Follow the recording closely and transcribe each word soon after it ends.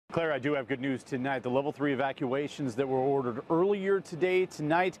Claire, I do have good news tonight. The level 3 evacuations that were ordered earlier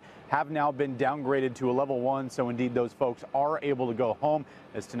tonight have now been downgraded to a level 1. So indeed, those folks are able to go home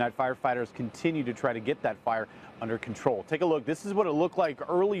as tonight firefighters continue to try to get that fire under control. Take a look. This is what it looked like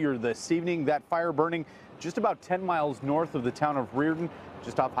earlier this evening. That fire burning just about 10 miles north of the town of Reardon,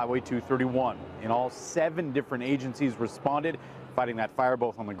 just off Highway 231. In all, 7 different agencies responded, fighting that fire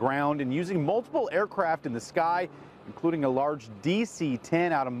both on the ground and using multiple aircraft in the sky, including a large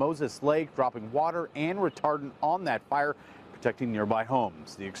DC-10 out of Moses Lake, dropping water and retardant on that fire, protecting nearby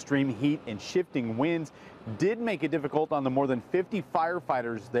homes. The extreme heat and shifting winds did make it difficult on the more than 50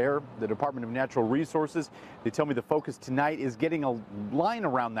 firefighters there. The Department of Natural Resources, they tell me the focus tonight is getting a line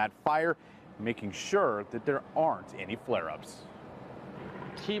around that fire, making sure that there aren't any flare-ups.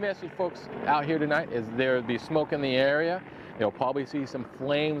 Key message, folks, out here tonight is there will be smoke in the area. You'll probably see some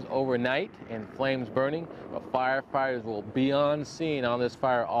flames overnight and flames burning, but firefighters will be on scene on this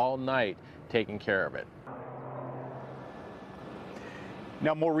fire all night taking care of it.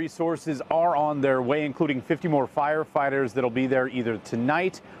 Now, more resources are on their way, including 50 more firefighters that'll be there either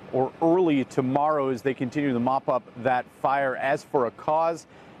tonight or early tomorrow as they continue to mop up that fire. As for a cause,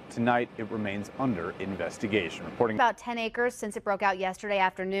 tonight, it remains under investigation. Reporting about 10 acres since it broke out yesterday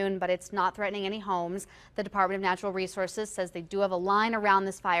afternoon, but it's not threatening any homes. The Department of Natural Resources says they do have a line around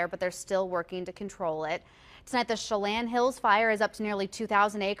this fire, but they're still working to control it. Tonight, the Chelan Hills fire is up to nearly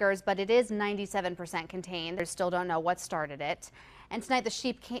 2,000 acres, but it is 97% contained. They still don't know what started it. And tonight, the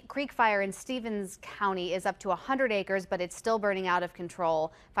Sheep Creek fire in Stevens County is up to 100 acres, but it's still burning out of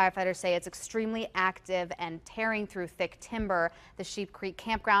control. Firefighters say it's extremely active and tearing through thick timber. The Sheep Creek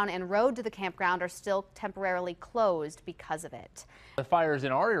campground and road to the campground are still temporarily closed because of it. The fires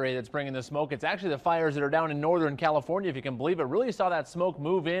in our area that's bringing the smoke, it's actually the fires that are down in Northern California, if you can believe it. Really saw that smoke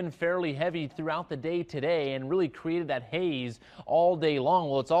move in fairly heavy throughout the day today and really created that haze all day long.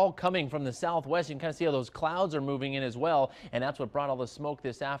 Well, it's all coming from the southwest. You can kind of see how those clouds are moving in as well, and that's what brought all the smoke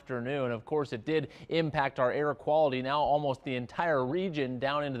this afternoon. Of course, it did impact our air quality. Now almost the entire region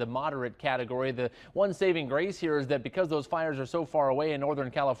down into the moderate category. The one saving grace here is that because those fires are so far away in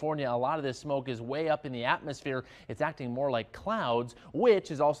Northern California, a lot of this smoke is way up in the atmosphere. It's acting more like clouds, which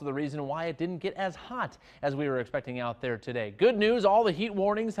is also the reason why it didn't get as hot as we were expecting out there today. Good news, all the heat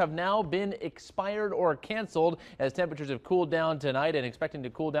warnings have now been expired or canceled as temperatures have cooled down tonight and expecting to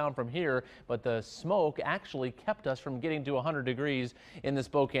cool down from here, but the smoke actually kept us from getting to 100 degrees in the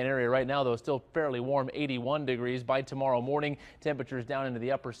Spokane area. Right now, though, still fairly warm, 81 degrees. By tomorrow morning, temperatures down into the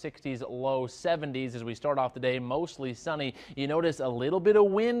upper 60s, low 70s as we start off the day, mostly sunny. You notice a little bit of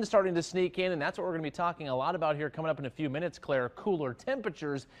wind starting to sneak in, and that's what we're going to be talking a lot about here coming up in a few minutes, Claire. Cooler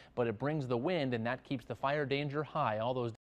temperatures, but it brings the wind, and that keeps the fire danger high all those